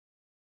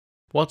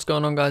What's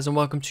going on, guys, and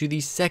welcome to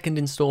the second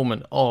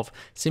installment of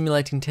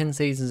simulating 10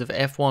 seasons of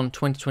F1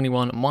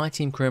 2021 My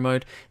Team Career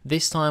Mode.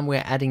 This time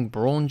we're adding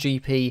Brawn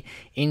GP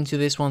into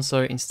this one,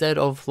 so instead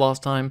of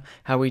last time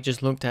how we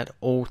just looked at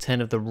all 10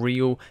 of the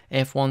real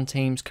F1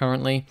 teams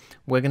currently,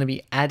 we're going to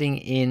be adding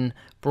in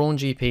Brawn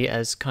GP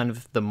as kind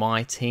of the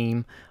My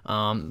Team,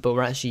 but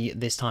we're actually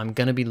this time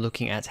going to be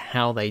looking at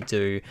how they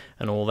do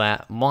and all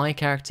that. My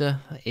character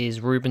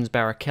is Rubens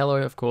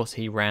Barrichello. Of course,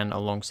 he ran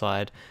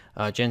alongside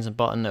Jenson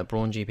Button at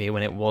Brawn GP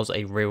when it was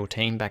a real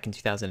team back in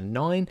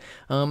 2009,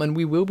 and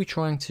we will be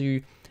trying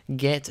to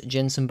get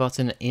Jenson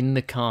Button in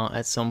the car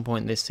at some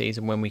point this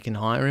season when we can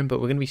hire him, but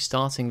we're going to be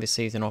starting this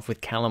season off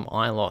with Callum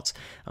Ilott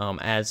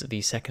as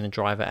the second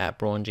driver at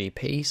Brawn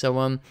GP.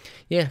 So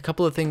yeah, a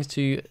couple of things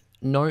to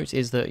note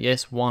is that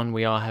yes, one,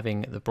 we are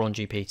having the Brawn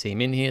GP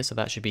team in here, so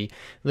that should be a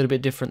little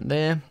bit different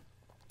there.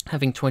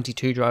 Having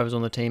 22 drivers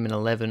on the team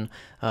and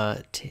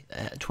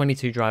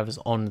 22 drivers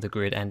on the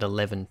grid and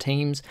 11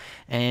 teams.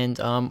 And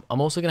I'm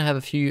also going to have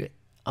a few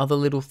other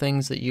little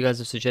things that you guys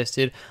have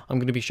suggested. I'm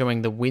going to be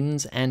showing the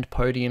wins and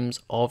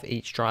podiums of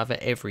each driver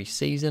every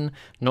season,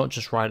 not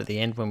just right at the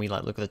end when we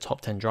look at the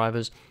top 10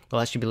 drivers. We'll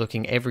actually be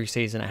looking every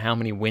season at how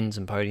many wins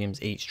and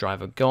podiums each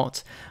driver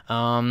got.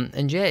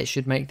 And yeah, it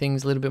should make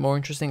things a little bit more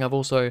interesting. I've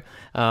also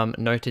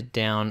noted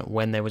down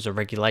when there was a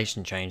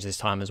regulation change this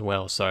time as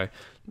well, so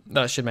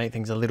that should make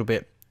things a little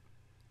bit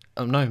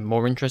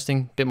more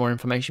interesting, bit more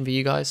information for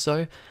you guys.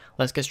 So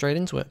let's get straight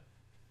into it.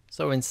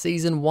 So in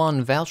Season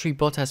 1, Valtteri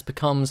Bottas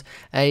becomes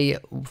a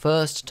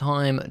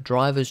first-time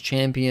Drivers'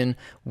 Champion,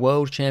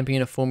 World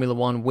Champion of Formula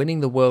 1, winning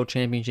the World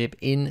Championship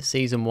in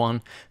Season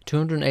 1,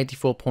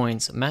 284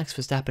 points, Max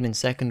Verstappen in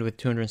second with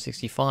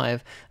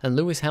 265, and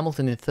Lewis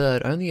Hamilton in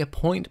third, only a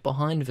point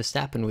behind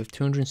Verstappen with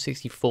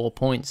 264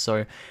 points,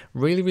 so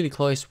really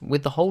close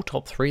with the whole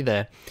top three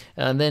there.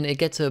 And then it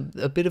gets a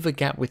bit of a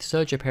gap with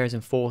Sergio Perez in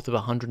fourth with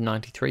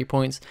 193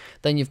 points,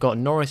 then you've got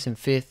Norris in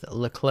fifth,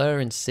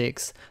 Leclerc in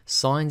sixth,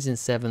 Sainz in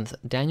seventh,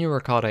 Daniel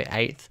Ricciardo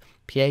 8th,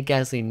 Pierre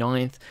Gasly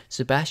 9th,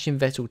 Sebastian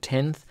Vettel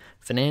 10th,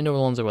 Fernando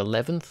Alonso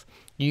 11th,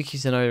 Yuki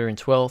Tsunoda in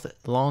 12th,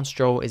 Lance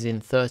Stroll is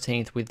in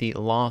 13th with the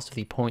last of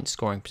the point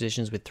scoring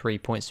positions with 3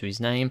 points to his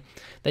name.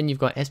 Then you've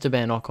got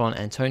Esteban Ocon,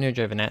 Antonio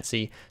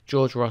Giovinazzi,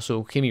 George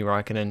Russell, Kimi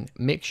Raikkonen,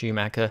 Mick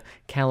Schumacher,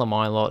 Callum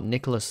Ilott,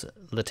 Nicholas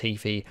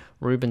Latifi,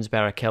 Rubens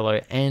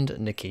Barrichello, and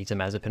Nikita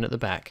Mazepin at the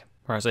back.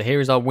 Alright, so here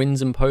is our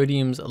wins and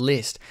podiums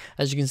list.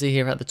 As you can see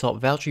here at the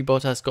top, Valtteri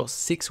Bottas got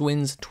 6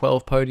 wins,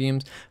 12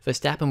 podiums,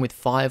 Verstappen with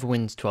 5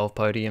 wins, 12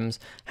 podiums,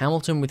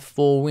 Hamilton with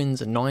 4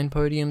 wins, 9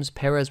 podiums,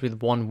 Perez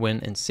with 1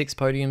 win and 6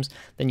 podiums,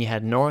 then you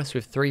had Norris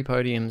with 3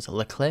 podiums,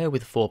 Leclerc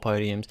with 4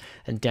 podiums,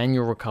 and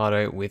Daniel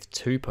Ricciardo with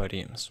 2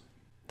 podiums.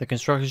 The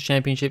Constructors'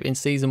 Championship in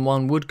Season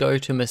 1 would go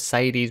to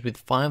Mercedes with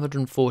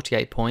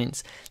 548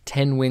 points,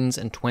 10 wins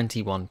and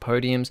 21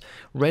 podiums.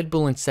 Red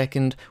Bull in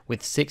second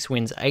with 6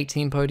 wins,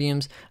 18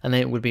 podiums. And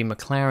then it would be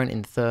McLaren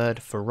in third,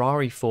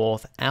 Ferrari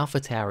fourth,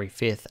 AlphaTauri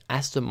fifth,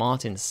 Aston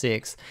Martin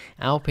sixth,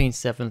 Alpine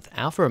seventh,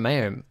 Alfa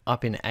Romeo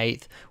up in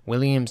eighth,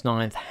 Williams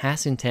ninth,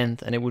 Haas in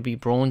 10th, and it would be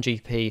Brawn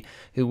GP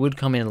who would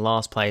come in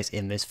last place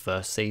in this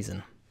first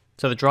season.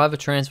 So the driver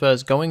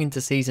transfers going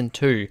into Season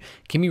 2,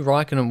 Kimi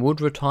Raikkonen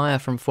would retire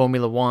from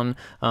Formula 1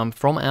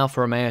 from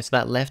Alfa Romeo, so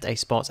that left a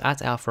spot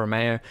at Alfa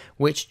Romeo,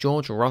 which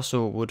George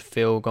Russell would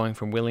fill going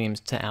from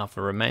Williams to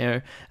Alfa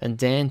Romeo, and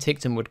Dan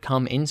Ticktum would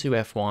come into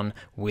F1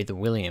 with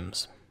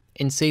Williams.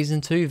 In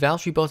Season 2,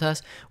 Valtteri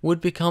Bottas would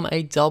become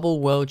a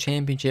double World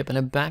Championship and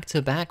a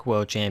back-to-back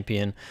World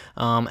Champion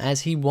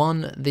as he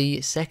won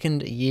the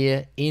second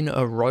year in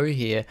a row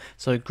here.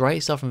 So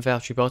great stuff from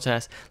Valtteri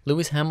Bottas.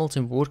 Lewis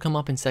Hamilton would come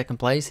up in second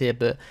place here,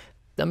 but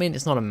I mean,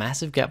 it's not a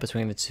massive gap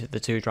between the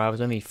two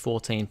drivers, only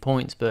 14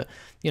 points, but,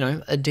 you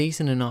know, a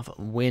decent enough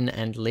win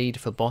and lead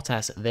for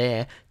Bottas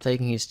there,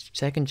 taking his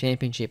second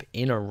championship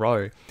in a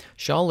row.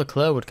 Charles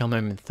Leclerc would come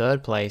home in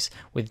third place,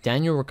 with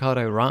Daniel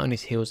Ricciardo right on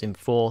his heels in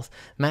fourth,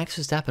 Max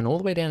Verstappen all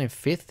the way down in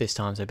fifth this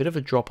time, so a bit of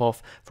a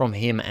drop-off from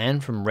him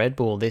and from Red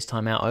Bull this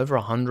time out, over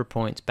 100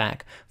 points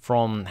back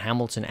from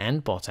Hamilton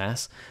and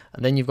Bottas.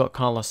 And then you've got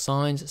Carlos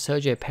Sainz,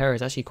 Sergio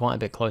Perez actually quite a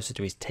bit closer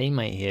to his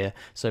teammate here,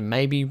 so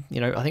maybe,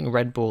 you know, I think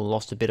Red Bull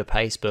lost a bit of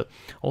pace, but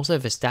also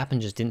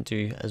Verstappen just didn't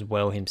do as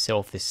well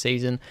himself this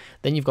season.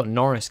 Then you've got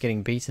Norris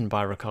getting beaten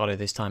by Ricciardo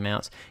this time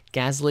out,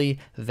 Gasly,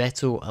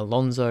 Vettel,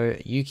 Alonso,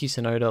 Yuki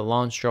Tsunoda,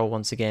 Lance Stroll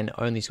once again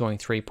only scoring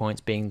 3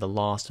 points, being the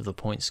last of the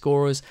point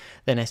scorers.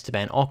 Then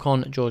Esteban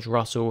Ocon, George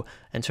Russell,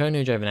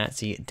 Antonio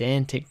Giovinazzi,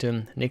 Dan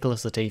Ticktum,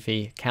 Nicholas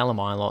Latifi, Callum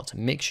Ilott,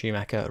 Mick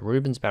Schumacher,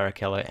 Rubens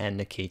Barrichello, and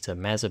Nikita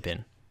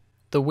Mazepin.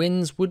 The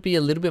wins would be a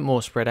little bit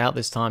more spread out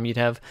this time. You'd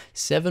have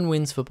 7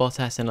 wins for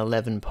Bottas and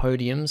 11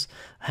 podiums.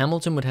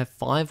 Hamilton would have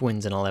 5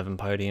 wins and 11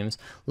 podiums.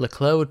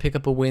 Leclerc would pick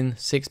up a win,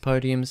 6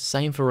 podiums.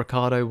 Same for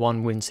Ricciardo,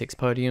 1 win, 6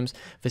 podiums.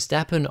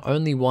 Verstappen,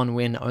 only 1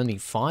 win, only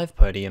 5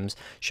 podiums.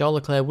 Charles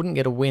Leclerc wouldn't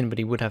get a win, but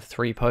he would have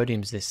 3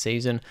 podiums this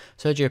season.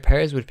 Sergio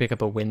Perez would pick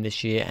up a win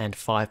this year and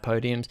 5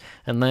 podiums.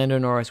 And Lando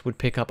Norris would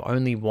pick up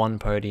only 1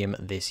 podium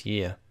this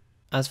year.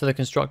 As for the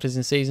constructors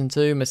in Season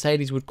 2,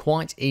 Mercedes would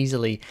quite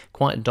easily,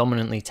 quite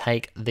dominantly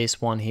take this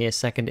one here,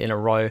 second in a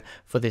row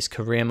for this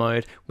career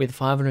mode, with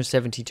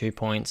 572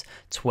 points,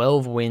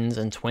 12 wins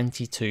and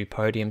 22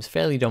 podiums.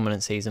 Fairly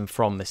dominant season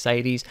from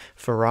Mercedes.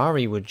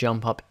 Ferrari would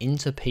jump up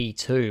into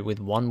P2 with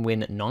 1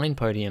 win, 9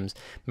 podiums.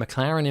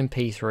 McLaren in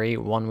P3,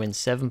 1 win,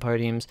 7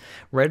 podiums.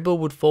 Red Bull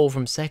would fall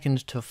from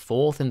second to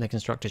fourth in the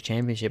Constructors'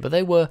 Championship, but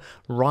they were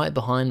right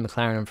behind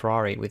McLaren and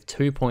Ferrari with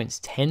 2 points,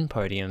 10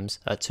 podiums,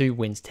 2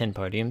 wins, 10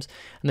 podiums.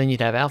 And then you'd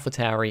have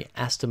AlphaTauri,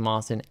 Aston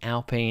Martin,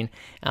 Alpine,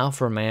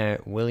 Alfa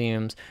Romeo,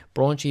 Williams.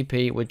 Brawn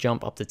GP would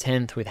jump up to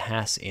 10th with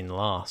Haas in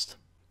last.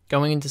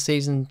 Going into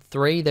Season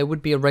 3, there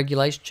would be a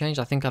regulation change.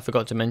 I think I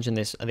forgot to mention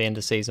this at the end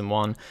of Season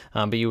 1,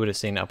 but you would have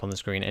seen it up on the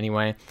screen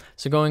anyway.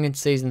 So going into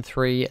Season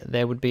 3,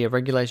 there would be a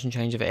regulation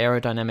change of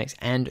aerodynamics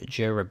and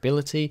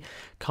durability.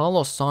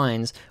 Carlos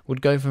Sainz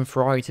would go from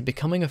Ferrari to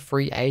becoming a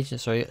free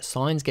agent, so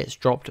Sainz gets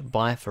dropped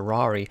by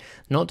Ferrari.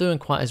 Not doing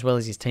quite as well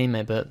as his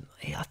teammate, but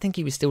I think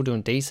he was still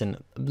doing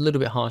decent. A little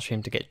bit harsh for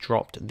him to get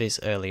dropped this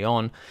early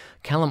on.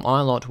 Callum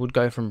Ilott would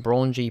go from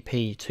Brawn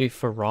GP to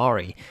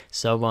Ferrari.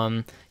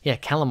 So, yeah,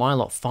 Callum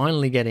Ilott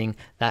finally getting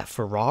that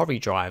Ferrari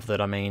drive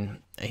that, I mean,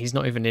 he's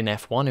not even in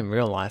F1 in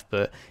real life,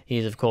 but he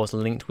is, of course,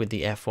 linked with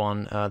the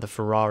F1, the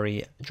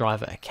Ferrari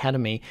Driver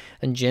Academy.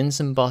 And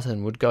Jenson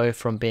Button would go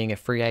from being a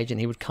free agent.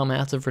 He would come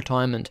out of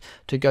retirement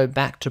to go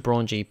back to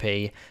Brawn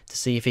GP to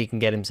see if he can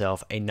get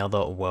himself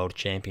another world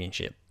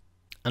championship.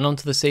 And on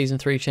to the Season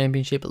 3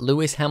 championship,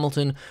 Lewis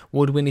Hamilton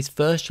would win his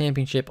first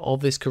championship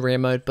of this career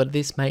mode, but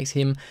this makes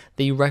him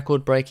the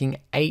record-breaking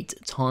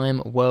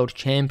 8-time world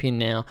champion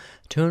now,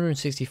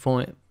 260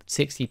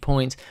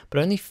 points,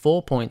 but only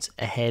 4 points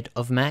ahead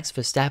of Max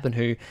Verstappen,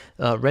 who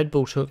Red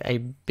Bull took a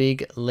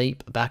big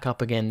leap back up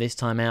again this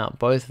time out.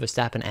 Both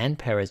Verstappen and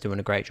Perez doing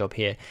a great job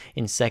here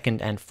in second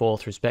and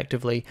fourth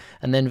respectively.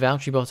 And then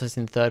Valtteri Bottas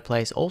in third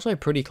place, also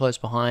pretty close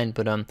behind,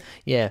 but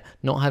yeah,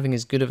 not having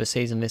as good of a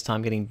season this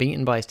time, getting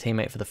beaten by his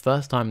teammate for the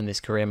first time in this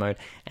career mode,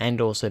 and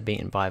also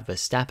beaten by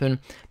Verstappen.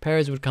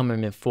 Perez would come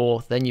in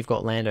fourth. Then you've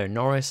got Lando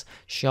Norris,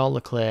 Charles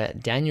Leclerc,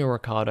 Daniel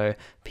Ricciardo,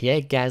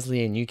 Pierre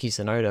Gasly and Yuki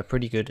Tsunoda.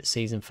 Pretty good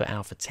season for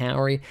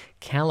AlphaTauri.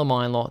 Callum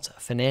Ilott,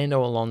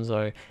 Fernando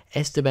Alonso,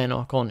 Esteban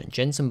Ocon.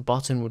 Jenson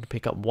Button would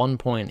pick up 1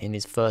 point in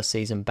his first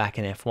season back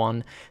in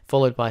F1,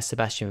 followed by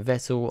Sebastian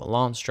Vettel,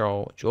 Lance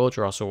Stroll, George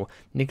Russell,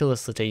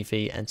 Nicholas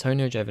Latifi,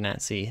 Antonio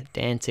Giovinazzi,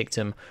 Dan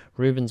Ticktum,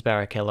 Rubens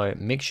Barrichello,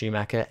 Mick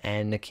Schumacher,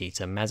 and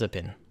Nikita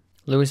Mazepin.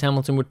 Lewis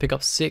Hamilton would pick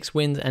up 6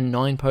 wins and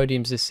 9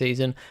 podiums this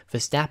season.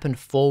 Verstappen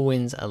 4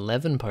 wins,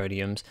 11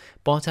 podiums.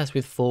 Bottas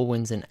with 4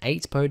 wins and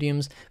 8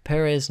 podiums.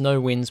 Perez no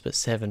wins but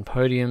 7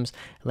 podiums.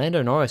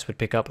 Lando Norris would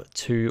pick up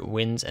 2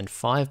 wins and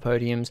 5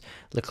 podiums.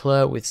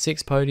 Leclerc with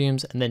 6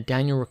 podiums, and then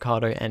Daniel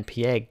Ricciardo and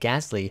Pierre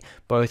Gasly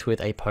both with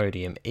a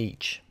podium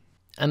each.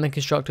 And the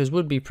constructors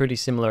would be pretty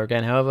similar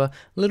again, however,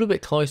 a little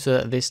bit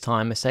closer this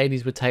time.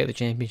 Mercedes would take the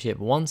championship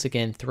once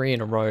again, 3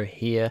 in a row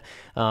here,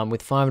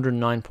 with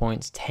 509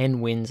 points,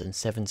 10 wins and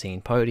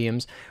 17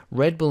 podiums.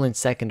 Red Bull in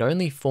second,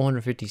 only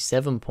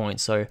 457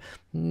 points, so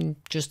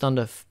just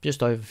over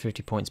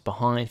 50 points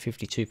behind,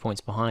 52 points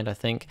behind, I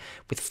think,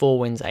 with 4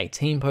 wins,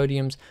 18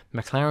 podiums.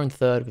 McLaren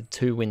third with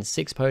 2 wins,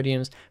 6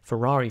 podiums.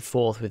 Ferrari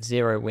fourth with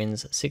 0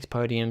 wins, 6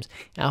 podiums.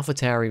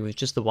 AlphaTauri with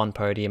just the 1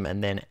 podium,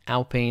 and then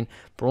Alpine.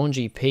 Brawn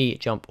GP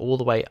jump all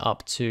the way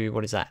up to,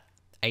 what is that,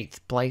 8th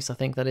place, I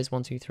think that is,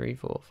 1, 2, 3,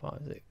 4, 5,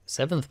 6,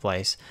 7th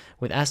place,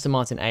 with Aston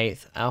Martin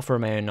 8th, Alfa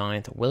Romeo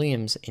 9th,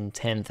 Williams in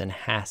 10th, and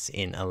Haas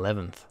in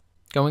 11th.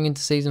 Going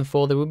into Season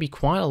 4, there would be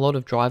quite a lot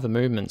of driver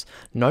movements.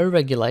 No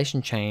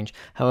regulation change.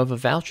 However,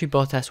 Valtteri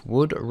Bottas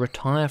would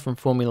retire from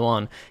Formula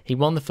 1. He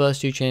won the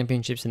first 2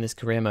 championships in this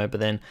career mode,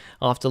 but then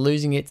after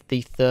losing it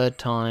the third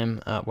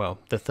time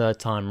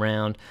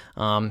round,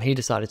 he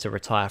decided to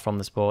retire from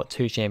the sport.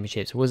 2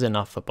 championships was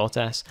enough for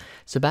Bottas.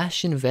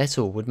 Sebastian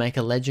Vettel would make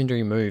a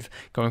legendary move,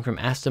 going from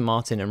Aston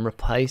Martin and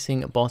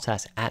replacing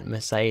Bottas at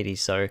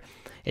Mercedes. So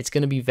it's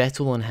going to be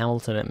Vettel and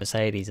Hamilton at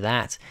Mercedes.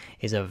 That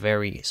is a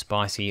very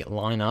spicy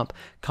lineup.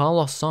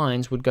 Carlos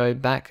Sainz would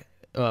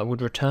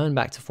return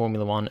back to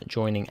Formula 1,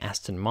 joining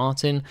Aston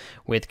Martin,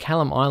 with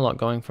Callum Ilott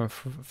going from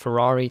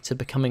Ferrari to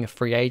becoming a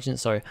free agent.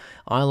 So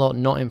Ilott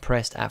not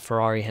impressed at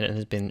Ferrari and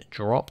has been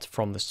dropped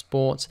from the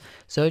sport.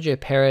 Sergio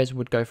Perez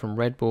would go from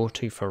Red Bull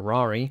to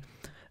Ferrari.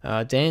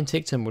 Dan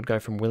Ticktum would go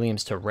from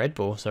Williams to Red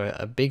Bull, so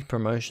a big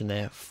promotion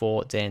there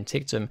for Dan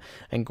Ticktum.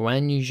 And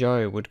Guan Yu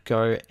Zhou would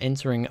go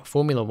entering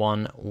Formula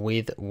 1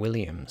 with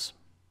Williams.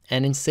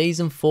 And in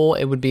Season 4,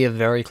 it would be a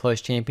very close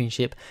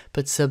championship,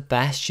 but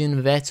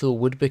Sebastian Vettel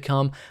would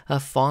become a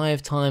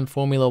 5-time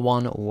Formula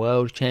 1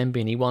 world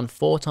champion. He won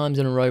 4 times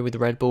in a row with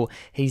Red Bull.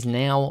 He's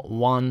now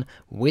won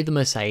with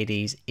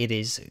Mercedes.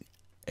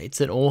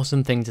 it's an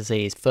awesome thing to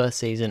see. His first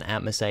season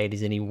at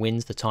Mercedes and he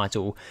wins the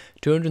title.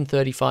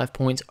 235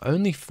 points,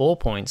 only 4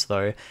 points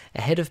though,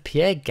 ahead of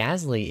Pierre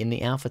Gasly in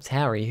the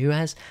AlphaTauri, who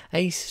has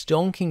a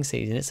stonking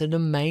season. It's an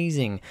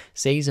amazing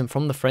season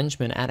from the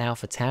Frenchman at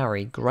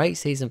AlphaTauri. Great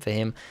season for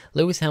him.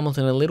 Lewis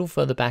Hamilton a little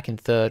further back in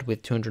third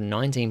with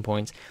 219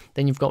 points.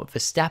 Then you've got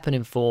Verstappen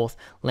in fourth,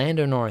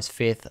 Lando Norris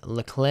fifth,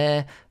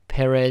 Leclerc,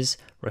 Perez,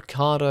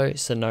 Ricciardo,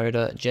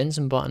 Tsunoda,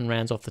 Jenson Button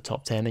rounds off the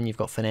top 10. Then you've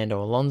got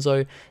Fernando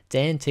Alonso,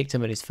 Dan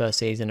Ticktum at his first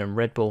season, and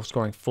Red Bull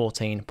scoring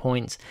 14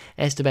 points.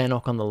 Esteban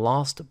Ocon the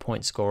last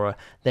point scorer.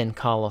 Then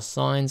Carlos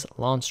Sainz,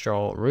 Lance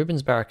Stroll,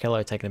 Rubens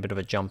Barrichello taking a bit of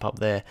a jump up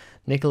there.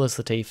 Nicholas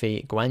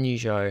Latifi, Guan Yu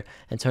Zhou,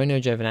 Antonio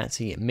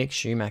Giovinazzi, Mick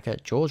Schumacher,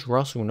 George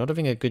Russell not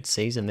having a good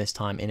season this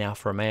time in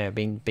Alfa Romeo,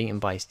 being beaten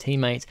by his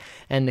teammate,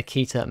 and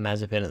Nikita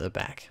Mazepin at the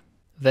back.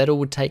 Vettel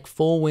would take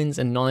 4 wins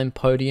and 9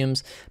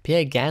 podiums.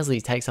 Pierre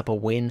Gasly takes up a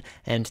win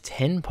and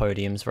 10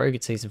 podiums. Very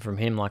good season from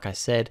him, like I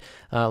said.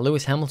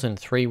 Lewis Hamilton,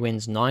 3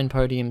 wins, 9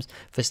 podiums.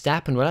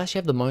 Verstappen would actually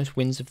have the most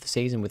wins of the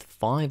season with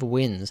 5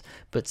 wins,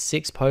 but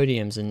 6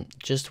 podiums, and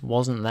just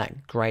wasn't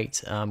that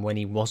great when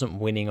he wasn't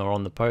winning or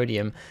on the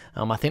podium.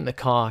 I think the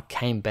car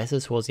came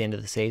better towards the end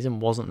of the season,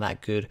 wasn't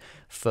that good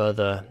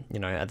further,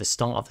 at the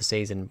start of the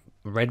season.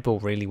 Red Bull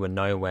really were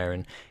nowhere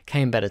and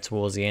came better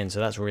towards the end, so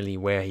that's really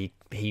where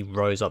he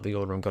rose up the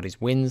order and got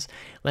his wins.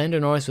 Lando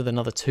Norris with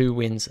another 2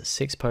 wins,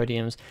 6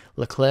 podiums.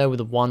 Leclerc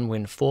with a 1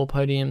 win, 4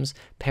 podiums.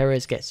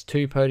 Perez gets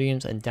 2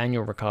 podiums, and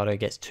Daniel Ricciardo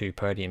gets 2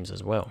 podiums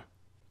as well.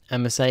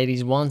 And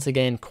Mercedes once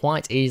again,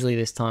 quite easily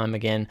this time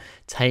again,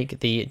 take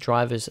the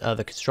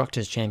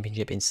Constructors'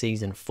 Championship in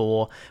Season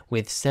 4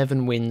 with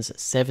 7 wins,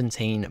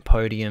 17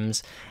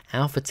 podiums.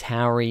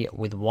 AlphaTauri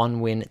with 1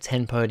 win,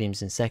 10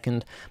 podiums in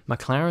second.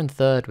 McLaren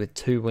third with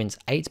 2 wins,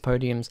 8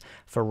 podiums.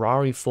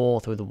 Ferrari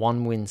fourth with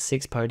 1 win,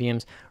 6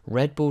 podiums.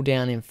 Red Bull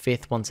down in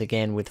fifth once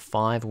again with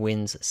 5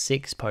 wins,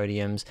 6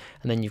 podiums.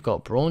 And then you've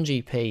got Brawn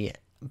GP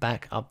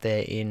back up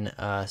there in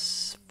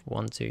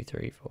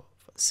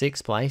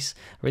 6th place.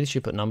 I really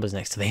should put numbers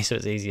next to these so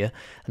it's easier.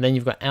 And then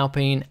you've got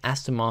Alpine,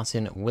 Aston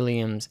Martin,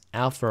 Williams,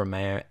 Alfa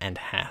Romeo, and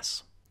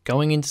Haas.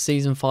 Going into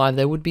Season 5,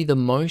 there would be the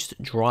most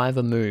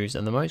driver moves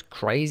and the most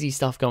crazy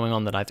stuff going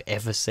on that I've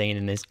ever seen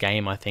in this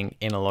game, I think,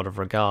 in a lot of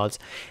regards.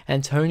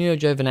 Antonio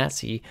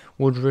Giovinazzi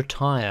would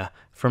retire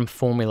from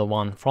Formula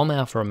 1 from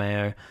Alfa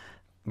Romeo.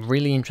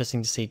 Really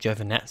interesting to see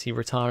Giovinazzi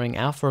retiring.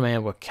 Alfa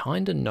Romeo were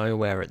kind of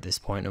nowhere at this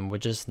point and were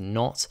just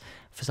not,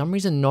 for some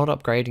reason, not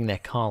upgrading their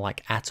car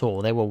like at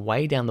all. They were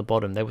way down the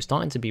bottom. They were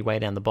starting to be way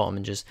down the bottom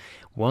and just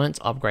weren't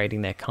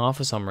upgrading their car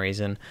for some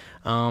reason.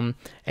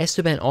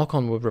 Esteban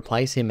Ocon would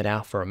replace him at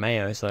Alfa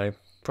Romeo, so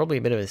probably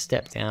a bit of a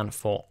step down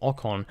for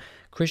Ocon.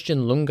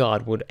 Christian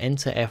Lundgaard would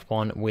enter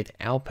F1 with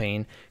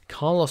Alpine.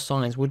 Carlos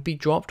Sainz would be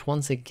dropped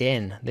once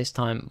again, this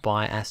time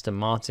by Aston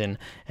Martin,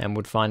 and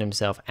would find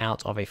himself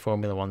out of a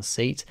Formula 1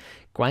 seat.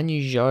 Guan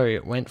Yu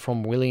Zhou went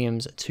from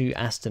Williams to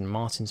Aston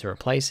Martin to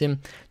replace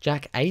him.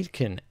 Jack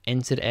Aitken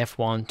entered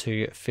F1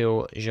 to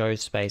fill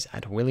Zhou's space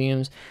at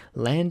Williams.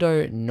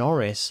 Lando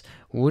Norris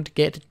would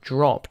get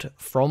dropped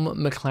from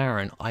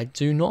McLaren. I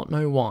do not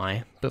know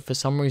why, but for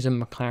some reason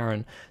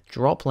McLaren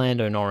drop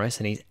Lando Norris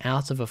and he's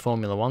out of a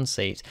Formula 1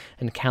 seat,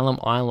 and Callum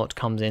Ilott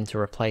comes in to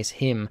replace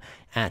him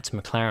at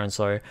McLaren.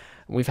 So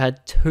we've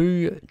had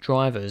 2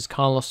 drivers,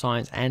 Carlos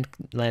Sainz and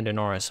Lando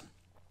Norris,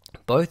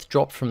 both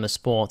dropped from the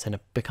sport and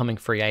are becoming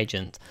free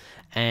agent,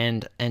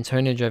 and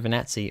Antonio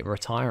Giovinazzi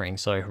retiring.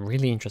 So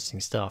really interesting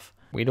stuff.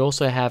 We'd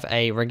also have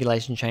a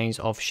regulation change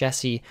of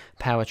chassis,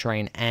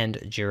 powertrain,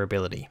 and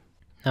durability.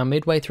 Now,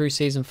 midway through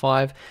Season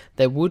 5,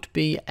 there would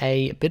be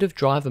a bit of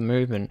driver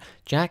movement.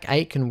 Jack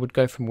Aitken would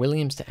go from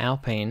Williams to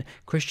Alpine,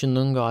 Christian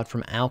Lundgaard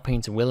from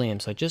Alpine to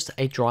Williams, so just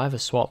a driver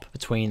swap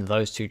between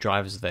those 2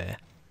 drivers there.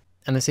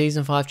 And the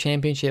Season 5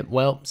 championship,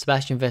 well,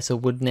 Sebastian Vettel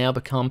would now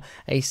become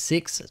a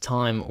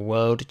 6-time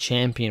world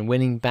champion,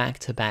 winning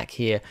back-to-back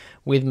here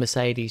with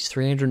Mercedes,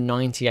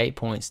 398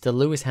 points, to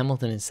Lewis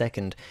Hamilton in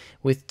second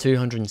with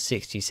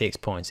 266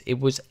 points.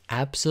 It was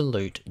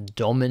absolute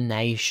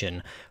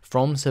domination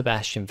from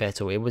Sebastian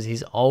Vettel. It was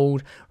his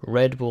old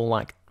Red Bull,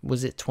 like,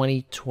 was it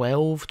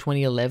 2012,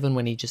 2011,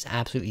 when he just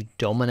absolutely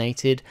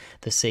dominated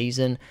the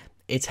season.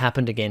 It's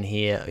happened again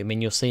here. I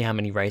mean, you'll see how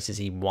many races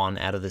he won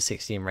out of the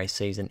 16 race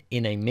season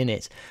in a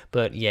minute.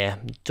 But yeah,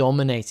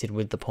 dominated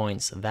with the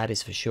points, that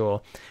is for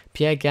sure.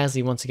 Pierre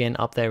Gasly once again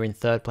up there in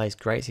 3rd place.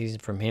 Great season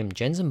from him.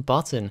 Jenson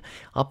Button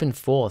up in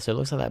 4th. So it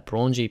looks like that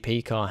Brawn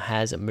GP car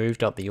has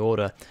moved up the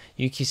order.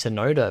 Yuki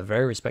Tsunoda,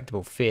 very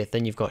respectable 5th.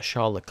 Then you've got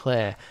Charles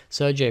Leclerc,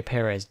 Sergio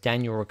Perez,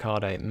 Daniel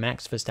Ricciardo,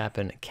 Max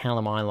Verstappen,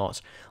 Callum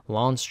Ilott,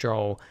 Lance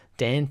Stroll,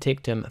 Dan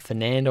Ticktum,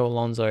 Fernando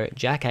Alonso,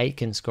 Jack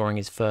Aitken scoring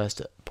his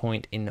first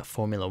point in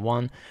Formula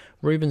 1,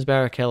 Rubens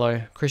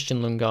Barrichello,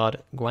 Christian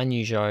Lundgaard, Guan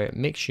Yu Zhou,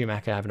 Mick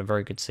Schumacher having a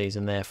very good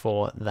season there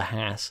for the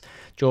Haas,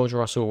 George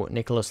Russell,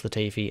 Nicholas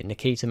Latifi,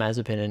 Nikita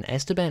Mazepin, and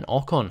Esteban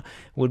Ocon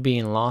would be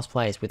in last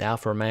place with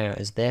Alfa Romeo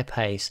as their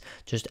pace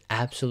just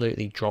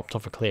absolutely dropped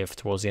off a cliff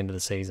towards the end of the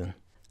season.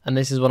 And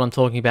this is what I'm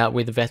talking about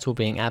with Vettel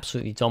being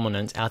absolutely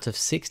dominant. Out of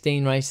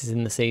 16 races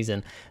in the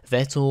season,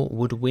 Vettel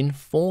would win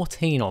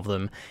 14 of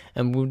them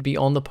and would be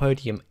on the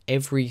podium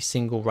every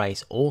single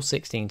race, all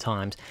 16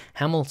 times.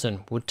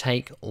 Hamilton would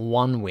take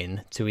 1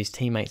 win to his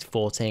teammates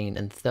 14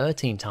 and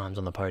 13 times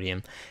on the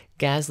podium.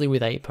 Gasly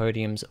with 8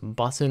 podiums,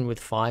 Button with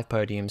 5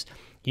 podiums.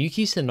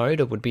 Yuki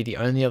Tsunoda would be the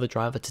only other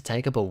driver to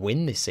take up a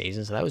win this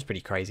season, so that was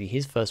pretty crazy.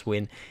 His first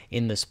win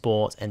in the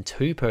sport and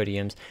 2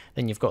 podiums.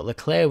 Then you've got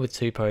Leclerc with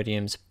 2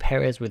 podiums,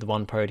 Perez with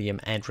 1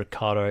 podium, and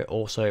Ricciardo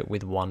also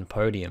with 1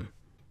 podium.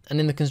 And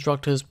in the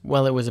Constructors,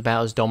 well, it was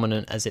about as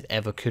dominant as it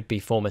ever could be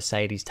for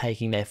Mercedes,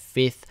 taking their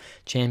 5th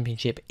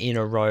championship in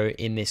a row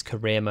in this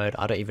career mode.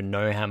 I don't even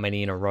know how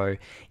many in a row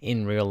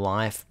in real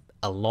life.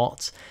 A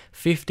lot.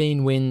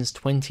 15 wins,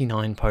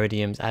 29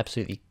 podiums,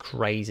 absolutely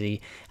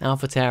crazy.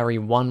 AlphaTauri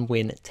 1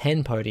 win,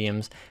 10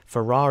 podiums.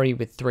 Ferrari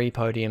with 3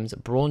 podiums.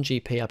 Brawn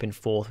GP up in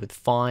 4th with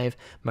 5.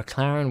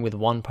 McLaren with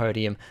 1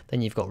 podium.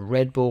 Then you've got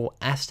Red Bull,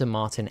 Aston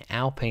Martin,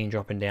 Alpine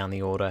dropping down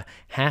the order.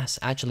 Haas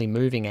actually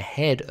moving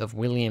ahead of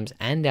Williams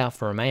and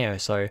Alfa Romeo.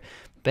 So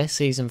best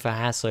season for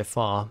Haas so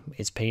far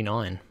is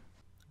P9.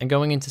 And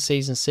going into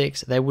Season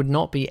 6, there would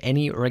not be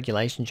any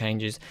regulation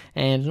changes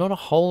and not a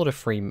whole lot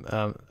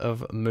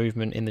of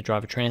movement in the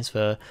driver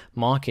transfer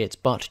market,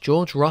 but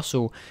George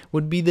Russell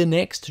would be the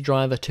next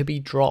driver to be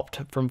dropped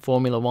from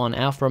Formula 1.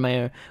 Alfa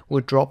Romeo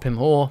would drop him,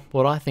 or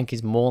what I think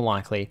is more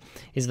likely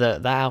is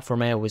that Alfa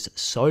Romeo was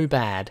so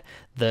bad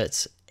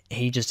that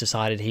he just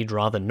decided he'd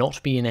rather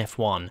not be in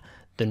F1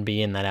 than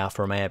be in that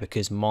Alfa Romeo,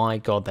 because my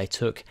God,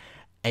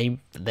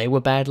 they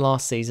were bad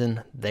last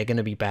season. They're going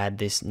to be bad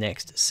this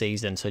next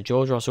season. So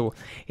George Russell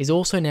is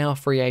also now a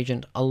free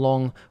agent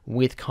along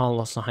with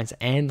Carlos Sainz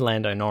and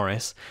Lando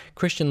Norris.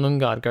 Christian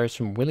Lundgaard goes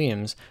from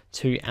Williams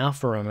to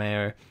Alfa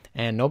Romeo,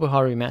 and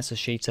Nobuharu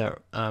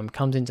Matsushita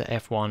comes into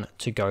F1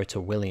 to go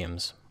to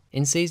Williams.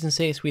 In Season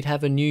 6, we'd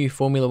have a new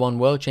Formula 1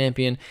 World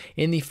Champion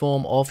in the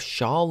form of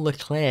Charles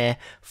Leclerc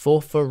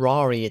for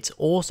Ferrari. It's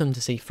awesome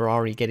to see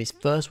Ferrari get his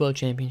first World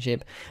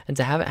Championship and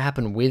to have it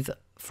happen with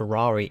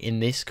Ferrari in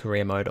this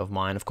career mode of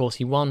mine. Of course,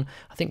 he won,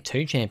 I think,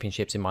 2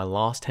 championships in my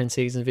last 10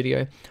 seasons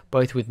video,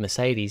 both with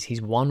Mercedes.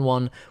 He's won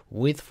 1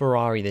 with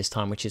Ferrari this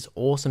time, which is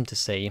awesome to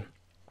see.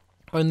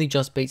 Only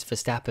just beats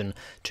Verstappen,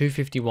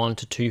 251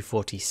 to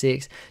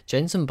 246.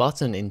 Jenson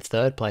Button in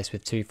 3rd place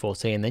with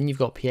 214. Then you've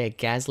got Pierre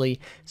Gasly,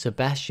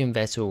 Sebastian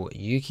Vettel,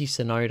 Yuki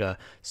Tsunoda,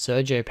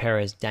 Sergio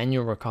Perez,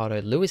 Daniel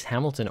Ricciardo, Lewis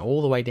Hamilton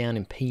all the way down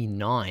in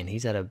P9.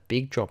 He's had a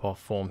big drop-off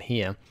form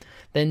here.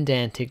 Then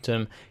Dan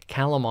Ticktum,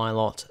 Callum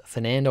Ilott,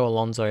 Fernando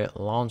Alonso,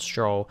 Lance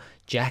Stroll,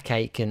 Jack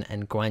Aitken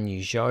and Guan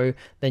Yu Zhou.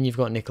 Then you've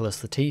got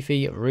Nicholas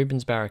Latifi,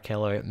 Rubens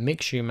Barrichello,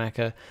 Mick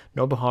Schumacher,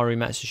 Nobuharu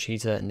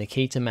Matsushita,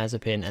 Nikita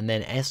Mazepin, and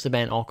then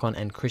Esteban Ocon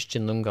and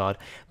Christian Lundgaard,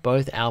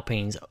 both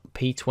Alpines,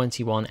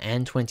 P21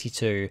 and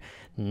 22.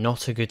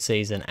 Not a good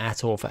season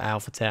at all for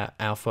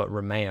Alfa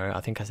Romeo.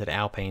 I think I said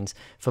Alpines.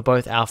 For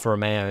both Alfa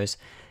Romeos,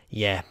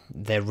 yeah,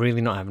 they're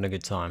really not having a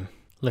good time.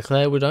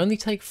 Leclerc would only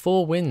take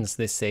 4 wins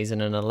this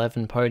season and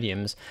 11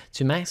 podiums,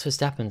 to Max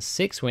Verstappen's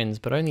 6 wins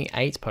but only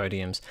 8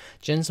 podiums.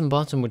 Jenson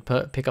Button would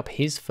pick up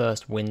his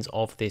first wins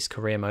of this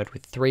career mode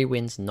with 3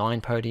 wins, 9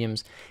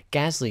 podiums.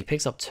 Gasly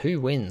picks up 2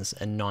 wins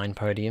and 9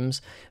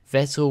 podiums.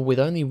 Vettel with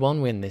only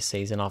 1 win this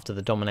season after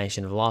the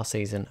domination of last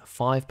season,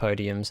 5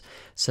 podiums.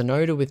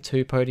 Tsunoda with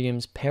 2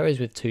 podiums, Perez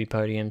with 2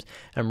 podiums,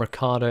 and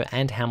Ricciardo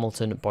and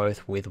Hamilton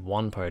both with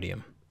 1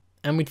 podium.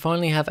 And we'd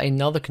finally have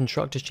another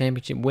Constructors'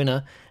 Championship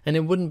winner, and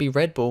it wouldn't be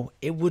Red Bull,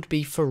 it would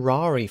be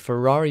Ferrari.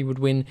 Ferrari would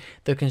win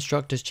the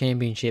Constructors'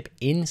 Championship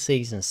in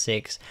Season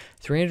 6,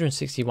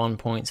 361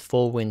 points,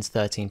 4 wins,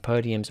 13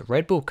 podiums.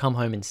 Red Bull come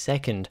home in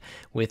 2nd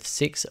with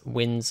 6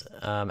 wins,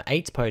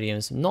 8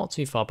 podiums, not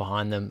too far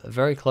behind them,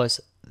 very close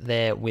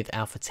there with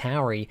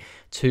AlphaTauri,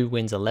 2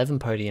 wins, 11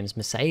 podiums.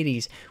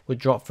 Mercedes would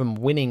drop from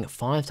winning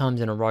 5 times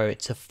in a row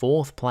to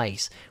 4th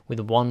place with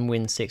 1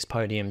 win, 6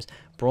 podiums.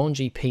 Brawn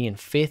GP in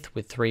 5th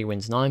with 3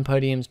 wins, 9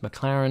 podiums.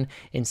 McLaren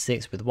in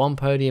 6th with 1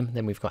 podium.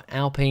 Then we've got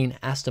Alpine,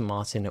 Aston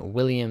Martin,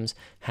 Williams,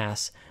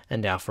 Haas,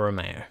 and Alfa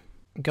Romeo.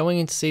 Going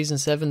into Season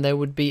 7, there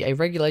would be a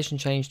regulation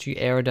change to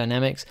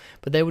aerodynamics,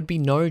 but there would be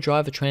no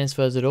driver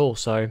transfers at all,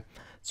 so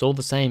it's all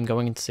the same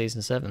going into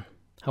Season 7.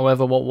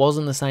 However, what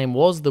wasn't the same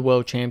was the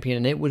world champion,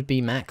 and it would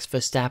be Max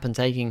Verstappen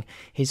taking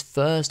his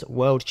first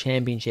world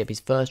championship,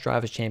 his first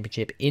driver's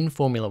championship in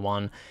Formula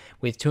 1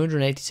 with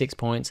 286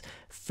 points,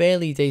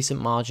 fairly decent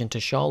margin to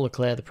Charles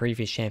Leclerc, the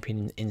previous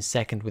champion, in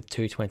 2nd with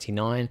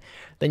 229.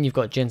 Then you've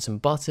got Jenson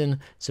Button,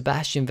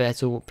 Sebastian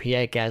Vettel,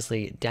 Pierre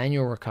Gasly,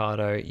 Daniel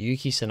Ricciardo,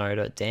 Yuki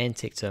Tsunoda, Dan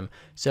Ticktum,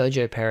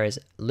 Sergio Perez,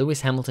 Lewis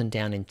Hamilton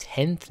down in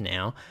 10th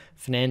now,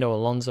 Fernando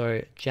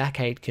Alonso, Jack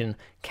Aitken,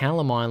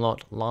 Callum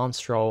Ilott, Lance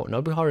Stroll,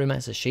 Nobuharu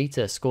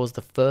Matsushita scores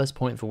the first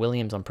point for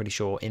Williams, I'm pretty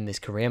sure, in this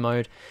career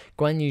mode.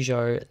 Guan Yu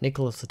Zhou,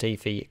 Nicholas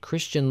Latifi,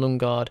 Christian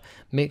Lundgaard,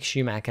 Mick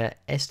Schumacher,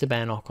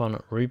 Esteban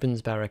Ocon,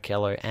 Rubens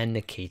Barrichello, and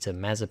Nikita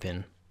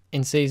Mazepin.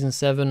 In Season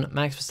 7,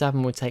 Max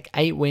Verstappen would take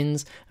 8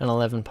 wins and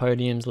 11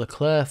 podiums,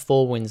 Leclerc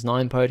 4 wins,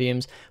 9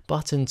 podiums,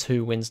 Button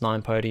 2 wins,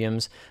 9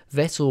 podiums,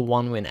 Vettel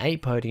 1 win,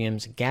 8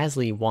 podiums,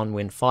 Gasly 1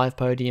 win, 5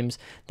 podiums,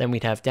 then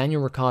we'd have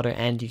Daniel Ricciardo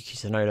and Yuki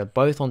Tsunoda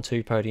both on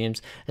 2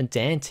 podiums, and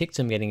Dan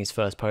Ticktum getting his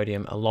first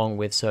podium along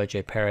with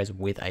Sergio Perez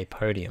with a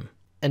podium.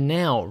 And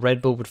now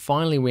Red Bull would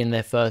finally win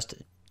their first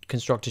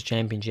Constructors'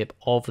 Championship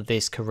of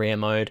this career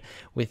mode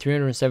with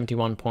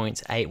 371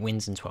 points, 8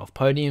 wins and 12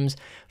 podiums.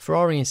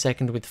 Ferrari in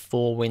second with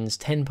 4 wins,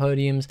 10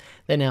 podiums.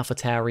 Then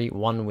AlphaTauri,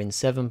 1 win,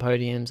 7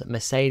 podiums.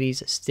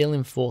 Mercedes still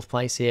in 4th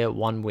place here,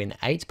 1 win,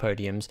 8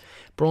 podiums.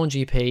 Brawn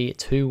GP,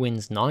 2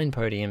 wins, 9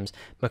 podiums.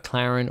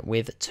 McLaren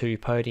with 2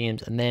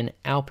 podiums. And then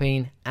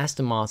Alpine,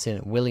 Aston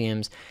Martin,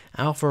 Williams.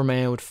 Alfa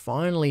Romeo would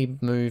finally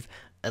move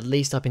at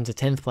least up into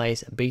 10th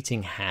place,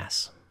 beating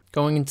Haas.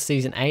 Going into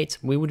Season 8,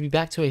 we would be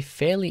back to a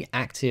fairly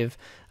active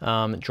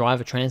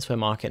driver transfer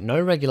market.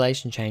 No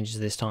regulation changes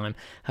this time.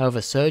 However,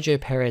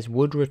 Sergio Perez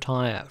would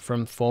retire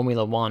from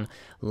Formula 1.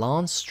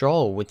 Lance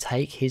Stroll would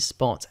take his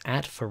spot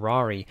at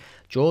Ferrari.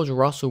 George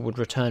Russell would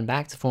return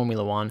back to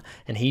Formula 1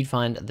 and he'd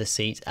find the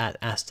seat at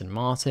Aston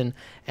Martin.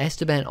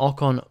 Esteban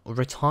Ocon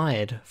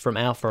retired from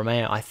Alfa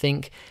Romeo, I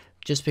think,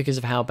 just because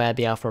of how bad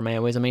the Alfa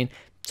Romeo is. I mean,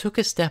 took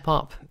a step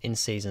up in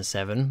Season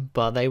 7,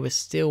 but they were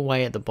still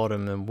way at the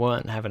bottom and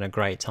weren't having a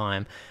great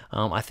time.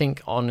 I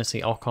think,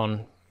 honestly,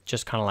 Ocon,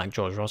 just kind of like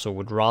George Russell,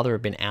 would rather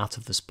have been out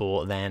of the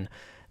sport than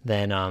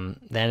in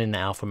the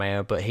Alfa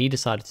Romeo, but he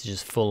decided to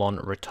just full-on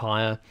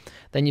retire.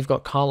 Then you've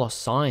got Carlos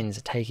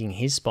Sainz taking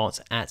his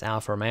spot at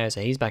Alfa Romeo, so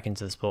he's back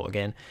into the sport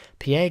again.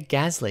 Pierre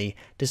Gasly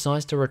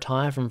decides to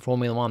retire from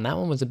Formula 1. That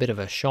one was a bit of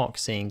a shock,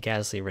 seeing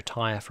Gasly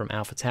retire from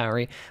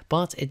AlphaTauri,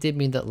 but it did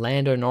mean that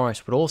Lando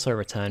Norris would also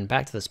return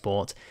back to the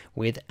sport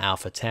with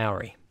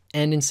AlphaTauri.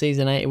 And in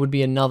Season 8, it would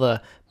be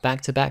another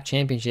back-to-back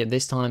championship,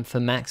 this time for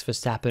Max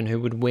Verstappen,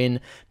 who would win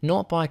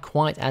not by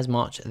quite as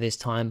much this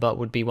time, but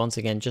would be once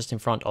again just in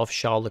front of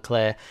Charles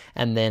Leclerc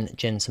and then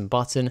Jenson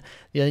Button.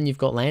 Then you've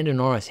got Lando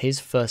Norris, his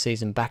first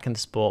season back in the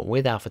sport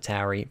with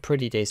AlphaTauri,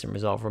 pretty decent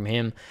result from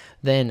him.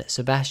 Then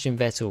Sebastian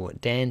Vettel,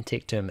 Dan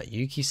Ticktum,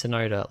 Yuki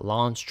Tsunoda,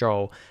 Lance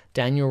Stroll,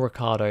 Daniel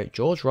Ricciardo,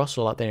 George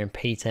Russell up there in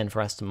P10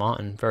 for Aston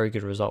Martin, very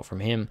good result from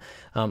him.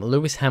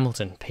 Lewis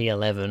Hamilton,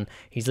 P11,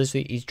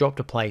 he's dropped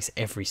a place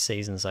every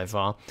season so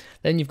far.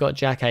 Then you've got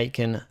Jack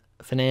Aitken,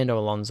 Fernando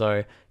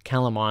Alonso,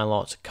 Callum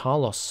Ilott,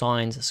 Carlos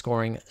Sainz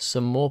scoring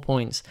some more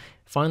points,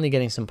 finally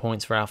getting some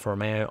points for Alfa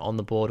Romeo on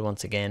the board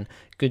once again.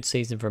 Good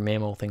season from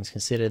him, all things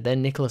considered.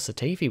 Then Nicholas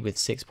Latifi with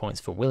 6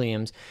 points for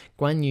Williams,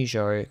 Guan Yu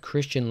Zhou,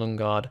 Christian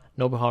Lundgaard,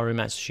 Nobuharu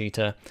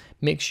Matsushita,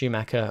 Mick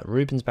Schumacher,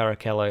 Rubens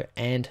Barrichello,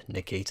 and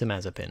Nikita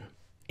Mazepin.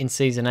 In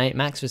Season 8,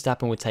 Max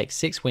Verstappen would take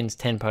 6 wins,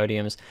 10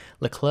 podiums,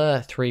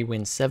 Leclerc 3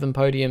 wins, 7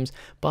 podiums,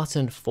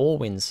 Button 4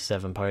 wins,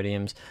 7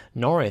 podiums,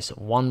 Norris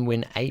 1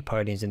 win, 8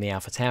 podiums in the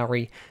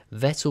AlphaTauri,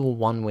 Vettel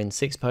 1 win,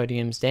 6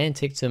 podiums, Dan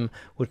Ticktum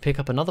would pick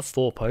up another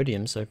 4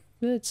 podiums, so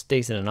it's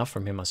decent enough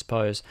from him, I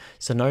suppose.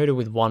 Tsunoda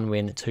with 1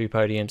 win, 2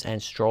 podiums,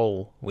 and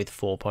Stroll with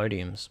 4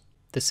 podiums.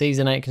 The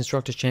Season 8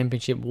 Constructors'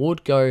 Championship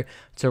would go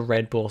to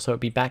Red Bull, so it'd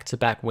be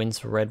back-to-back wins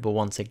for Red Bull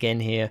once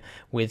again here,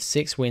 with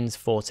 6 wins,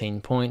 14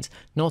 points,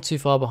 not too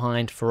far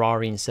behind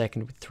Ferrari in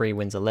second with 3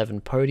 wins,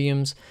 11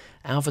 podiums,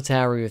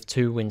 AlphaTauri with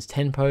 2 wins,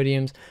 10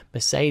 podiums,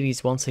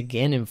 Mercedes once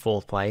again in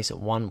 4th place,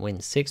 1 win,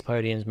 6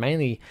 podiums,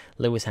 mainly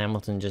Lewis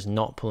Hamilton just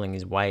not pulling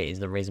his weight is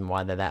the reason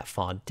why they're that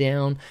far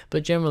down,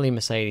 but generally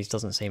Mercedes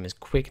doesn't seem as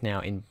quick now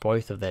in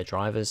both of their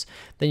drivers.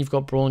 Then you've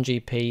got Brawn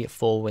GP,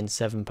 4 wins,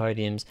 7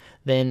 podiums,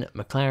 then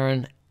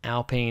McLaren,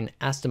 Alpine,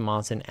 Aston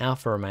Martin,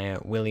 Alfa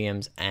Romeo,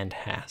 Williams, and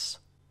Haas.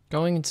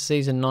 Going into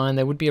Season 9,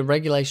 there would be a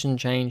regulation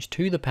change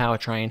to the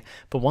powertrain,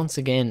 but once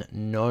again,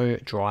 no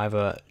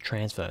driver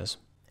transfers.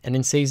 And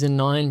in Season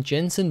 9,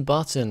 Jenson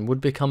Button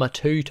would become a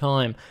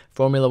 2-time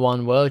Formula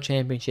 1 World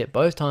Championship,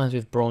 both times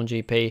with Brawn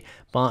GP,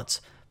 but,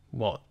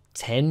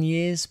 10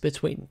 years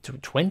between,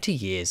 20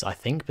 years, I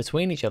think,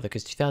 between each other,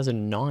 because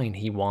 2009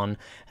 he won,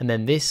 and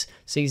then this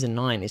Season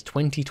 9 is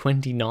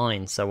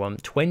 2029, so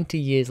 20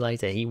 years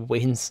later he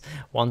wins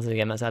once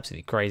again. That's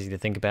absolutely crazy to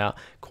think about.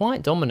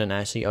 Quite dominant,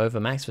 actually, over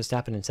Max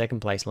Verstappen in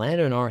 2nd place,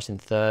 Lando Norris in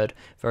 3rd,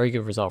 very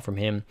good result from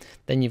him.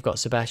 Then you've got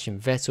Sebastian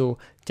Vettel,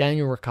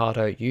 Daniel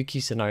Ricciardo, Yuki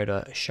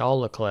Tsunoda,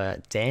 Charles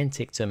Leclerc, Dan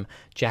Ticktum,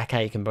 Jack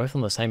Aitken, both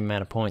on the same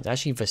amount of points.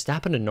 Actually,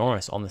 Verstappen and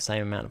Norris on the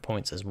same amount of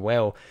points as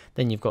well.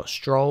 Then you've got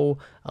Stroll,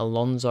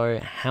 Alonso,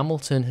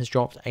 Hamilton has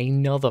dropped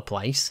another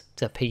place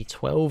to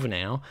P12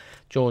 now.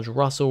 George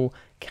Russell,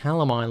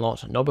 Callum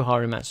Ilott,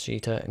 Nobuharu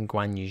Matsushita, and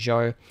Guan Yu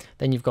Zhou.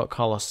 Then you've got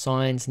Carlos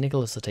Sainz,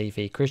 Nicholas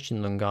Latifi,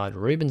 Christian Lundgaard,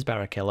 Rubens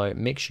Barrichello,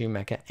 Mick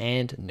Schumacher,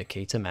 and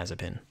Nikita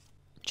Mazepin.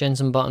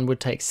 Jenson Button would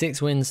take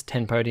 6 wins,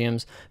 10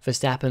 podiums.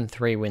 Verstappen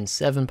 3 wins,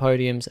 7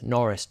 podiums.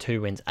 Norris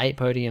 2 wins, 8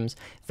 podiums.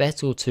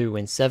 Vettel 2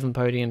 wins, 7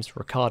 podiums.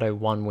 Ricciardo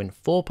 1 win,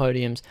 4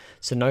 podiums.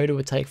 Tsunoda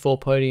would take 4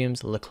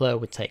 podiums. Leclerc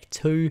would take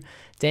 2.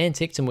 Dan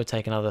Ticktum would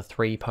take another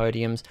 3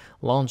 podiums.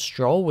 Lance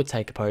Stroll would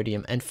take a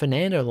podium, and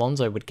Fernando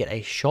Alonso would get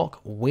a shock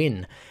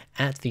win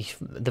at the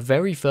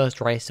very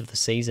first race of the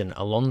season.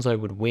 Alonso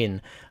would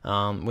win,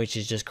 which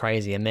is just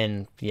crazy. And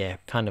then, yeah,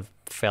 kind of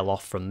fell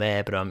off from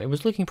there, but it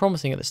was looking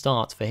promising at the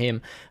start for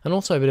him. And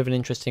also a bit of an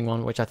interesting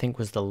one, which I think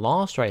was the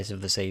last race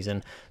of the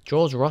season.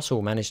 George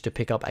Russell managed to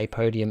pick up a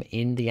podium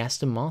in the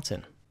Aston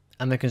Martin.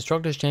 And the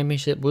Constructors'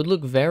 Championship would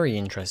look very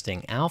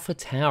interesting.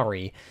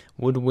 AlphaTauri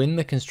would win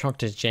the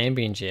Constructors'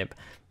 Championship.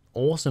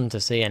 Awesome to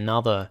see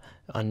another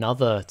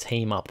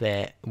team up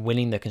there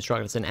winning the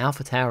Constructors, and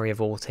AlphaTauri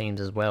of all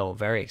teams as well.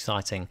 Very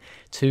exciting.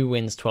 2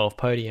 wins, 12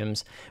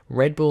 podiums.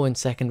 Red Bull in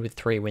second with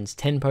 3 wins,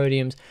 10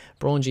 podiums.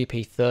 Brawn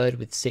GP third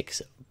with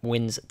 6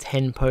 wins,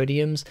 10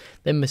 podiums.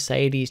 Then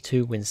Mercedes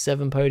 2 wins,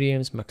 7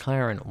 podiums.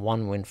 McLaren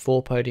 1 win,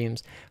 4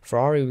 podiums.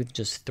 Ferrari with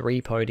just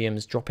 3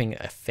 podiums, dropping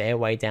a fair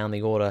way down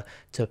the order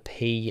to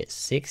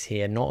P6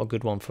 here. Not a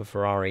good one for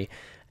Ferrari.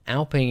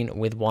 Alpine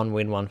with 1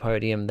 win, 1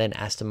 podium, then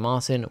Aston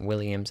Martin,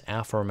 Williams,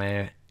 Alfa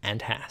Romeo,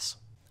 and Haas.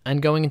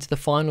 And going into the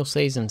final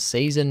season,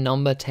 season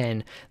number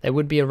 10, there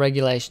would be a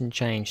regulation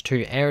change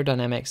to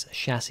aerodynamics,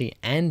 chassis,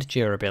 and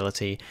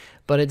durability,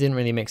 but it didn't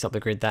really mix up the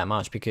grid that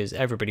much because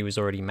everybody was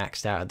already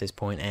maxed out at this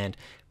point and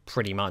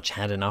pretty much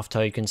had enough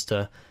tokens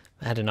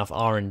had enough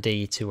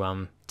R&D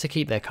to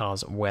keep their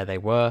cars where they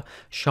were.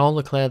 Charles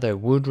Leclerc, though,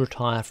 would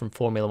retire from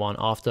Formula 1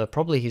 after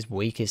probably his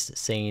weakest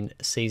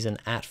season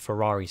at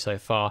Ferrari so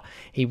far.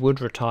 He would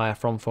retire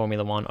from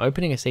Formula 1,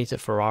 opening a seat at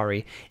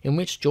Ferrari, in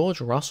which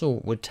George Russell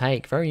would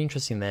take. Very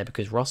interesting there,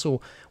 because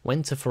Russell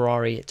went to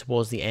Ferrari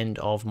towards the end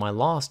of my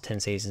last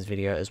 10 seasons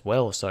video as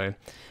well, so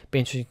be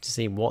interesting to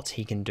see what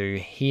he can do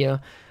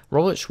here.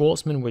 Robert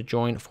Schwartzman would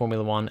join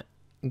Formula 1,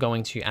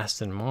 going to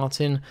Aston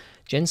Martin.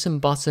 Jenson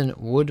Button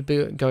would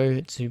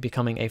go to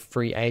becoming a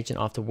free agent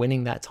after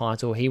winning that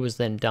title. He was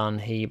then done.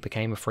 He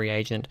became a free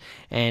agent.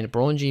 And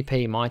Brawn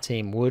GP, my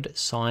team, would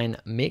sign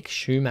Mick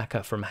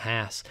Schumacher from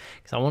Haas,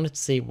 because I wanted to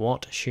see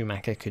what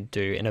Schumacher could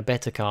do in a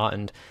better car.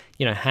 And,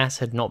 you know, Haas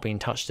had not been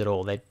touched at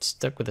all. They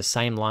stuck with the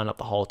same lineup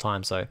the whole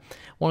time, so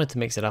wanted to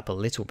mix it up a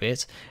little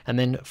bit. And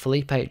then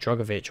Felipe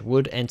Drugovich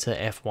would enter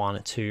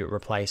F1 to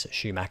replace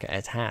Schumacher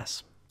at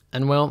Haas.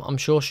 And well, I'm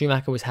sure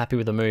Schumacher was happy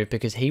with the move,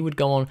 because he would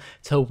go on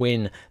to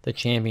win the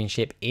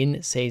championship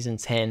in season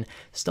 10.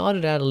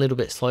 Started out a little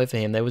bit slow for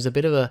him. There was a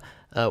bit of a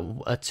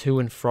to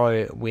and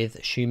fro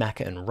with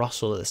Schumacher and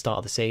Russell at the start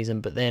of the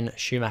season, but then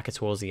Schumacher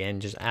towards the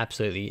end just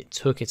absolutely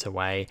took it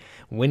away,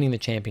 winning the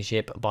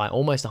championship by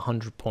almost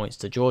 100 points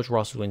to George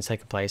Russell in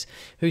second place,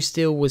 who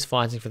still was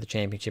fighting for the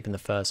championship in the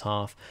first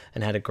half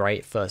and had a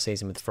great first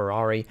season with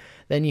Ferrari.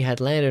 Then you had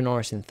Lando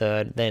Norris in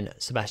third, then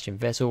Sebastian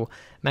Vettel,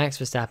 Max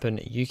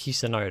Verstappen, Yuki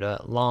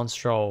Tsunoda, Lance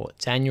Stroll,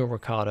 Daniel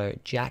Ricciardo,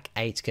 Jack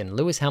Aitken,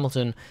 Lewis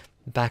Hamilton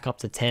back up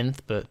to 10th,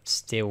 but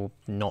still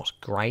not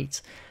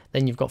great.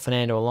 Then you've got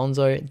Fernando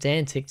Alonso,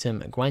 Dan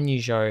Ticktum, Guan Yu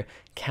Zhou,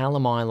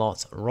 Callum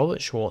Ilott, Robert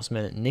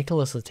Schwartzman,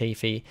 Nicholas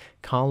Latifi,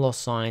 Carlos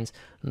Sainz,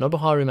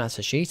 Nobuharu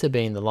Matsushita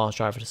being the last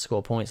driver to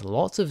score points.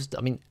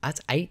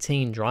 That's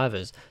 18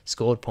 drivers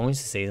scored points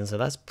this season, so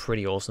that's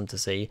pretty awesome to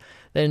see.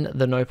 Then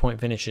the no-point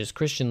finishers,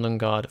 Christian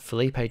Lundgaard,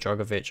 Felipe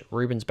Drugovich,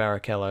 Rubens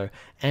Barrichello,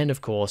 and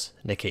of course,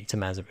 Nikita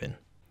Mazepin.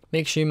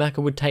 Mick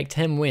Schumacher would take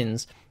 10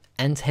 wins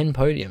and 10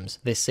 podiums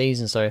this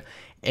season, so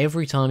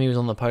every time he was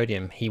on the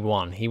podium, he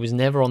won. He was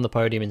never on the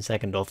podium in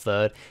second or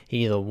third.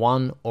 He either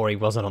won or he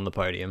wasn't on the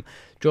podium.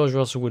 George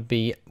Russell would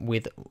be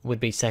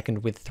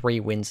second with 3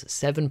 wins,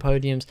 7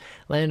 podiums.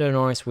 Lando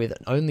Norris with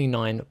only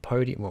 9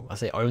 podiums. Well, I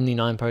say only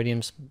 9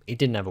 podiums. He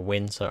didn't have a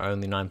win, so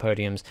only 9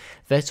 podiums.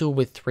 Vettel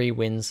with 3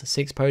 wins,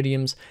 6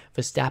 podiums.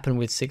 Verstappen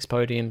with 6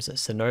 podiums.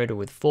 Tsunoda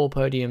with 4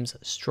 podiums.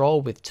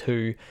 Stroll with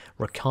 2.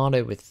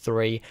 Ricciardo with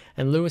 3.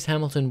 And Lewis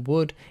Hamilton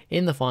would,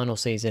 in the final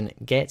season,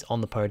 get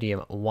on the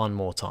podium one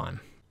more time.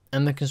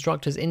 And the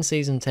constructors in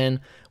season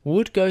 10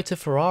 would go to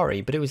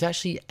Ferrari, but it was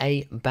actually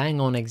a bang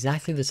on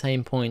exactly the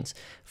same points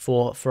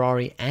for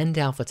Ferrari and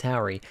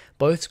AlphaTauri,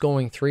 both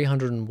scoring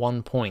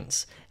 301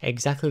 points,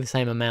 exactly the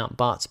same amount,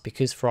 but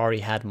because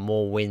Ferrari had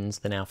more wins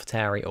than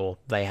AlphaTauri, or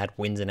they had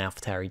wins and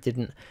AlphaTauri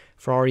didn't,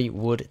 Ferrari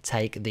would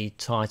take the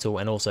title,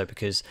 and also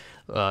because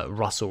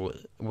Russell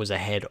was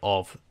ahead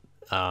of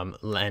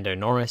Lando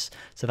Norris,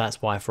 so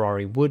that's why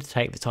Ferrari would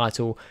take the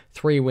title.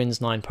 3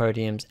 wins, 9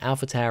 podiums.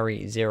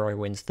 AlphaTauri 0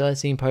 wins,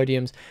 13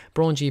 podiums.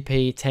 Brawn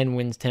GP 10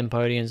 wins, 10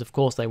 podiums. Of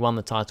course, they won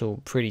the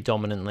title pretty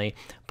dominantly,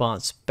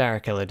 but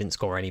Barrichello didn't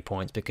score any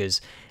points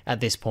because at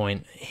this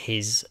point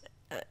his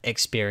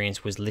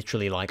experience was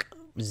literally like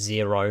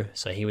 0,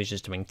 so he was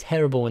just doing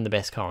terrible in the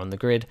best car on the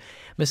grid.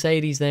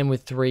 Mercedes then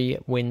with 3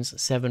 wins,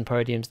 7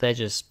 podiums. They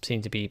just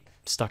seem to be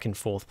stuck in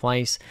 4th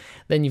place.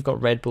 Then you've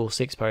got Red Bull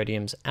 6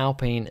 podiums,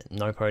 Alpine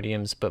no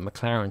podiums, but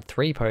McLaren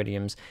 3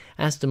 podiums,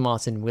 Aston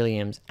Martin,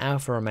 Williams,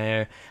 Alfa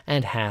Romeo,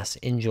 and Haas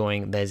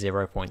enjoying their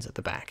 0 points at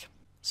the back.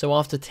 So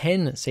after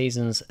 10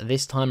 seasons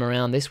this time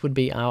around, this would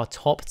be our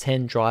top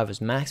 10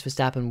 drivers. Max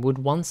Verstappen would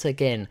once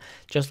again,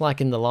 just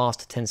like in the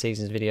last 10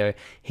 seasons video,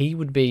 he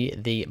would be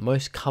the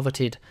most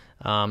coveted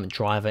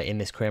driver in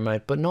this career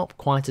mode, but not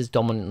quite as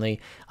dominantly.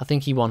 I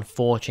think he won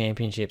 4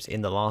 championships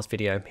in the last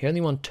video. He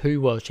only won 2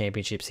 world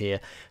championships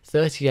here.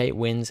 38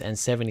 wins and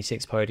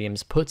 76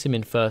 podiums puts him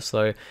in first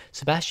though.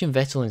 Sebastian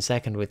Vettel in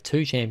second with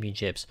 2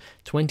 championships,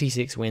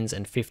 26 wins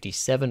and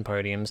 57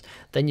 podiums.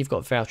 Then you've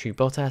got Valtteri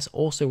Bottas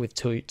also with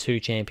two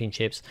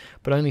championships,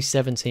 but only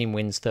 17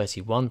 wins,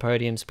 31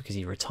 podiums because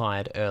he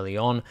retired early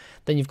on.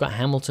 Then you've got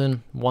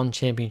Hamilton, 1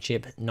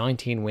 championship,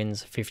 19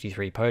 wins,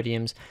 53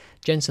 podiums.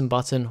 Jenson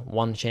Button,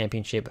 1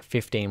 championship,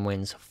 15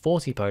 wins,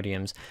 40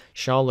 podiums.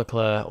 Charles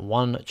Leclerc,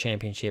 1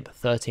 championship,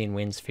 13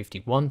 wins,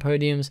 51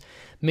 podiums.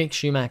 Mick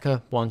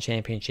Schumacher, 1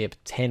 championship,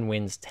 10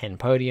 wins, 10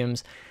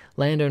 podiums.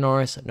 Lando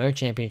Norris, no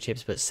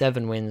championships, but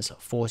 7 wins,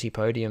 40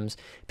 podiums.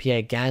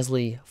 Pierre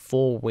Gasly,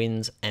 4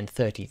 wins and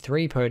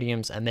 33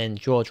 podiums. And then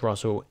George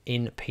Russell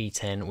in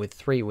P10 with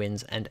 3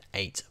 wins and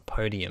 8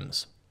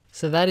 podiums.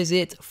 So that is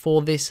it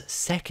for this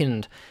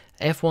second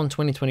F1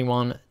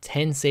 2021,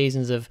 10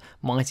 seasons of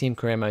My Team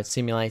Career Mode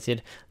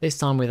simulated. This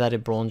time we've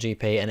added Brawn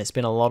GP and it's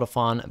been a lot of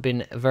fun.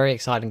 Been very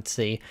exciting to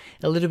see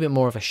a little bit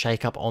more of a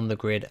shake up on the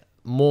grid.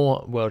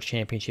 More world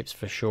championships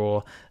for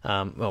sure,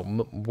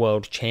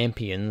 world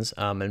champions,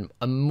 and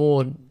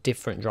more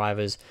different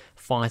drivers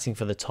fighting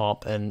for the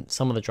top, and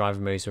some of the driver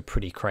moves were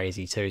pretty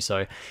crazy too.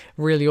 So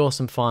really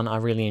awesome fun. I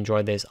really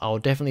enjoyed this. I'll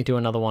definitely do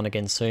another one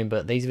again soon,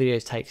 but these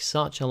videos take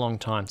such a long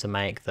time to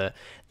make that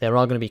there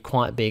are going to be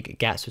quite big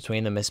gaps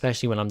between them,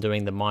 especially when I'm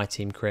doing the My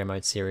Team Career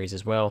Mode series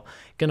as well.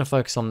 Going to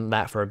focus on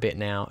that for a bit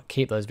now,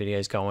 keep those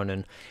videos going,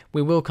 and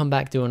we will come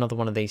back do another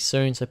one of these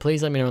soon. So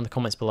please let me know in the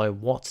comments below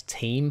what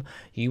team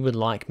you would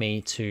like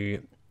me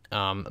to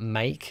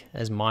make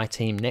as my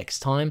team next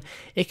time.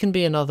 It can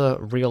be another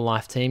real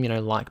life team, you know,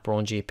 like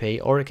Brawn GP,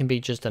 or it can be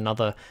just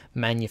another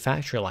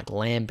manufacturer like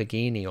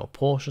Lamborghini or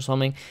Porsche or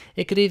something.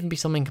 It could even be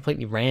something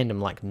completely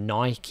random like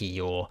Nike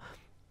or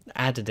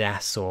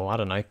Adidas or I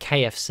don't know,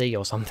 KFC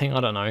or something. I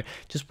don't know,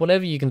 just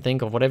whatever you can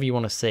think of, whatever you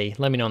want to see,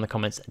 let me know in the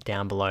comments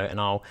down below and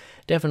I'll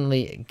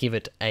definitely give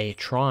it a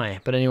try.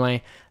 But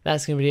anyway,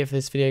 that's gonna be it for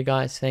this video,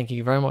 guys. Thank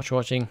you very much for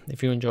watching.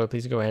 If you enjoyed,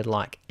 please go ahead,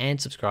 like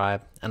and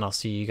subscribe, and I'll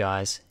see you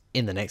guys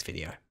in the next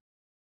video.